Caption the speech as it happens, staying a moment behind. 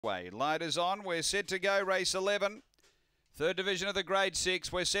Lighters on. We're set to go. Race 11. Third division of the grade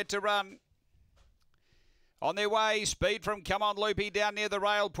 6. We're set to run. On their way, speed from Come On Loopy down near the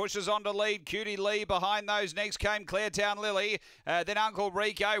rail, pushes on to lead. Cutie Lee behind those. Next came Claretown Lily. Then Uncle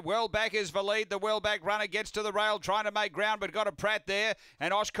Rico. Well back is for lead. The well back runner gets to the rail, trying to make ground, but got a Pratt there.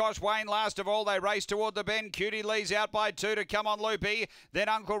 And Oshkosh Wayne last of all. They race toward the bend. Cutie Lee's out by 2 to Come On Loopy. Then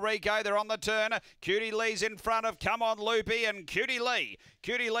Uncle Rico. They're on the turn. Cutie Lee's in front of Come On Loopy and Cutie Lee.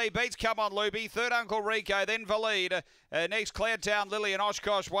 Cutie Lee beats Come On Loopy. Third Uncle Rico, then for lead. Next Claretown Lily and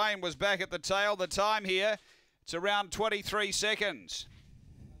Oshkosh Wayne was back at the tail. The time here, it's around 23 seconds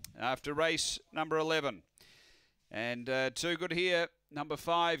after race number 11. And too good here, number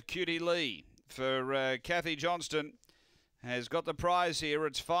 5, Cutie Lee for Kathy Johnston has got the prize here.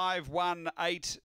 It's 5-1-8